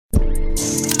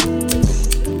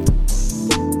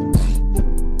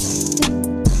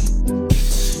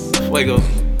Fuegoo.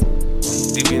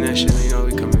 DB in that shit, man. You know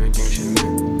we coming in gang shit,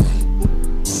 man.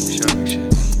 Shopping shit.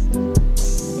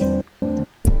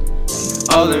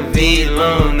 All in V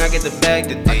alone, I get the bag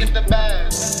today.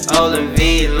 All in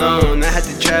V alone, I had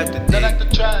to trap today.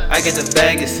 I get the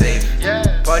bag, it's safe.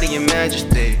 Party in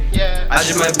majesty. I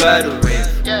just might battle rave.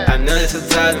 I know it's so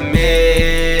tired of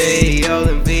me. All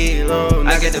in V alone,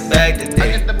 I get the bag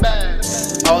today.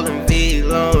 All in V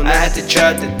alone, I had to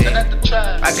trap today.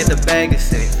 I get the bag, it's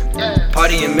safe.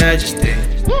 Party in majesty.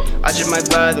 I just might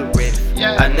buy the rave.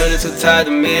 I know they're so tired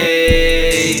of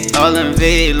me. All in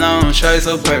V alone, shorty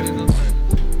so perfect.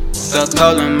 Stuck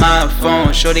calling my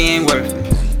phone, shorty ain't worth it.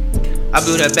 I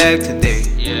blew that bag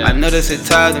today. I know they're so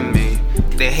tired of me.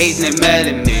 They hating and mad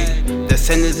at me. The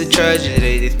sentence a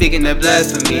tragedy. They speaking that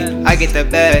blasphemy. I get that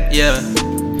bag, yeah.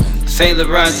 Saint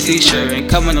Laurent t-shirt, ain't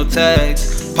coming no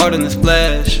tags. Part on the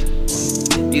splash.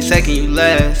 You second, you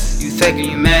last. You second,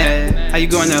 you mad. How you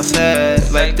going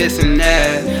outside like this and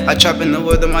that? I chop in the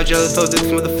wood on my jealous, so this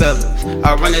for the fellas.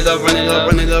 I run it up, run it up,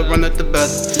 run it up, run up the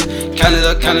bells. Count it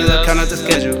up, count it up, count out the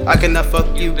schedule. I cannot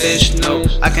fuck you, bitch, no,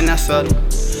 I cannot settle.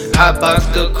 Hot box,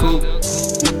 still cool,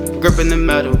 gripping the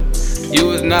metal. You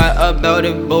was not about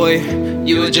it, boy,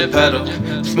 you was Geppetto.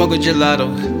 Smoke a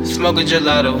gelato, smoke a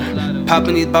gelato.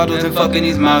 Popping these bottles and fucking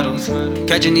these models.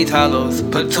 Catching these hollows,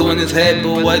 put two in his head,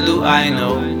 but what do I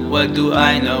know? What do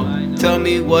I know? Tell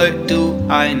me what do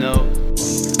I know?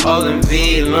 All in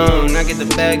V alone, I get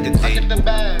the bag today.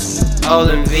 All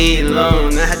in V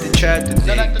alone, I had to trap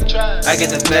today. I get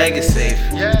the bag, it's safe.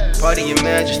 Party in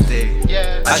majesty.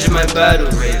 I just might battle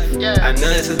rave. I know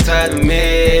they're so tired of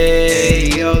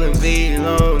me. All in V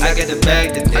alone, I get the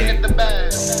bag today.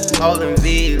 All in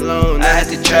V alone, I had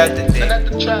to trap today.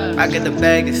 I get the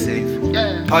bag, it's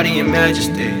safe. Party in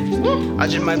majesty. I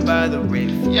just might buy the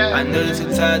rave. I know they're so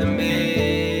tired of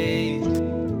me.